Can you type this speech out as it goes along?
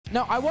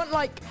No, I want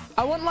like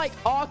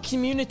our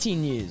community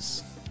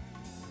news.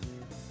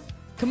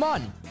 Come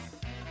on.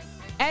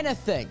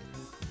 Anything.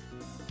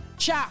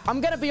 Chat,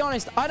 I'm gonna be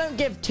honest, I don't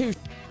give two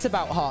shits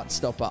about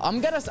Heartstopper.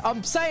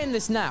 I'm saying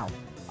this now.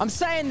 I'm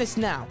saying this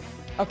now.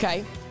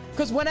 Okay?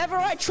 Because whenever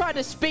I try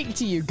to speak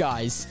to you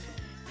guys,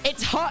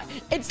 it's hard.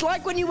 It's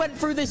like when you went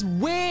through this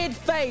weird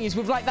phase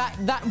with like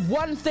that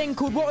one thing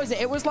called, what was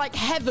it? It was like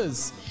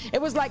Heathers.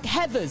 It was like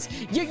Heathers.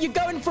 You're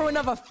going through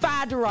another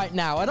fad right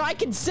now, and I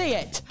can see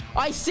it.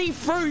 I see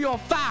through your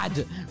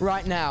fad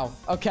right now,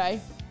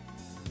 okay?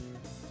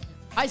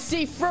 I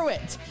see through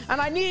it, and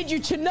I need you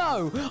to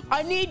know.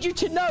 I need you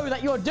to know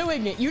that you're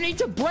doing it. You need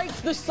to break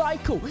the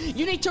cycle.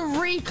 You need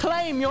to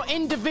reclaim your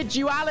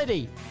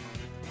individuality.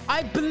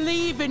 I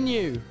believe in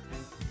you.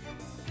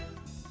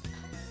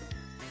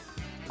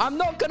 I'm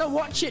not going to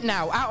watch it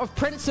now, out of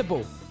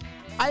principle.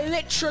 I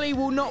literally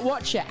will not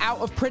watch it out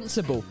of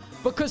principle.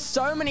 Because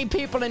so many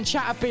people in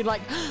chat have been like,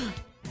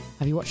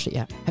 have you watched it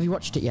yet? Have you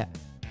watched it yet?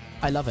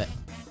 I love it.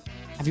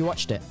 Have you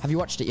watched it? Have you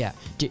watched it yet?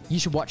 You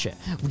should watch it.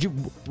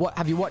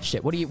 Have you watched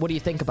it? What do you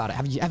think about it?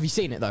 Have you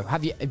seen it though?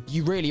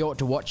 You really ought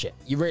to watch it.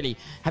 You really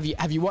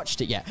have you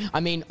watched it yet? I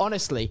mean,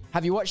 honestly,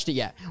 have you watched it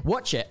yet?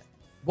 Watch it.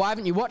 Why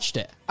haven't you watched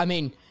it? I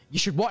mean, you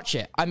should watch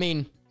it. I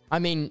mean, I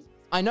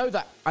know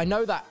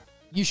that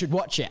you should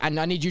watch it, and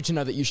I need you to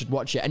know that you should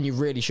watch it, and you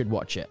really should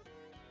watch it.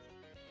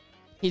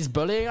 He's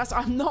bullying us?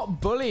 I'm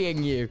not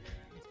bullying you.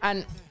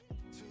 And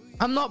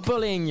I'm not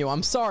bullying you.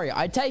 I'm sorry.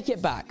 I take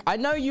it back. I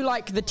know you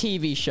like the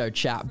TV show,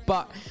 chat,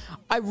 but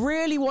I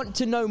really want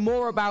to know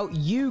more about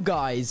you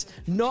guys,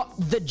 not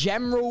the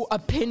general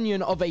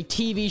opinion of a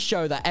TV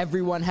show that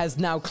everyone has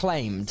now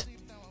claimed.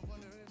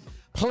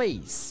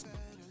 Please.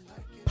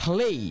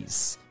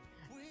 Please.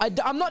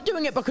 I'm not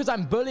doing it because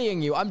I'm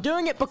bullying you. I'm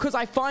doing it because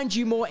I find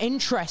you more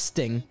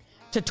interesting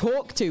to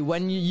talk to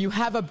when you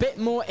have a bit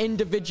more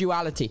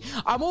individuality.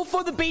 I'm all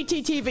for the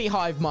BTTV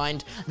hive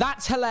mind.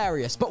 That's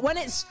hilarious. But when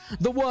it's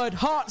the word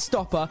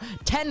Heartstopper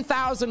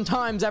 10,000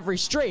 times every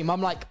stream,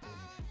 I'm like,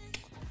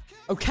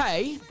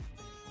 okay.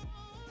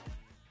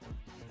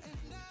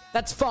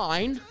 That's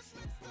fine.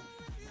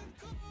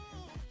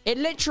 It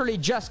literally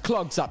just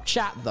clogs up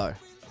chat, though.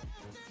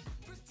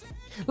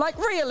 Like,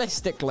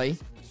 realistically,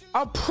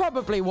 I'll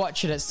probably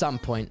watch it at some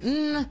point.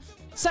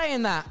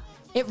 Saying that,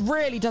 it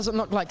really doesn't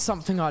look like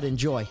something I'd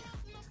enjoy.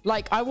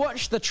 Like, I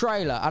watched the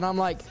trailer, and I'm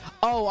like,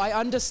 oh, I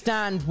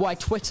understand why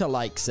Twitter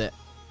likes it.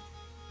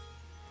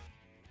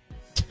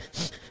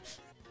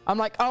 I'm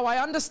like, oh,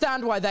 I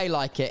understand why they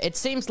like it. It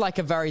seems like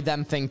a very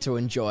them thing to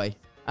enjoy.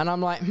 And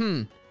I'm like,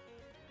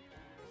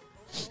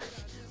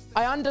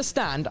 I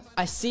understand.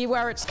 I see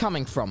where it's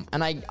coming from,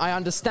 and I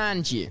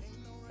understand you.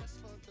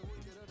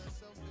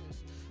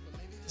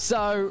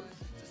 So...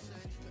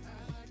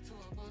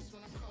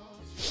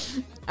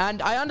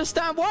 and I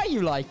understand why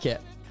you like it.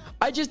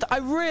 I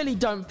really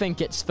don't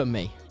think it's for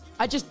me.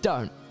 I just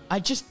don't,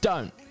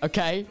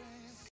 okay?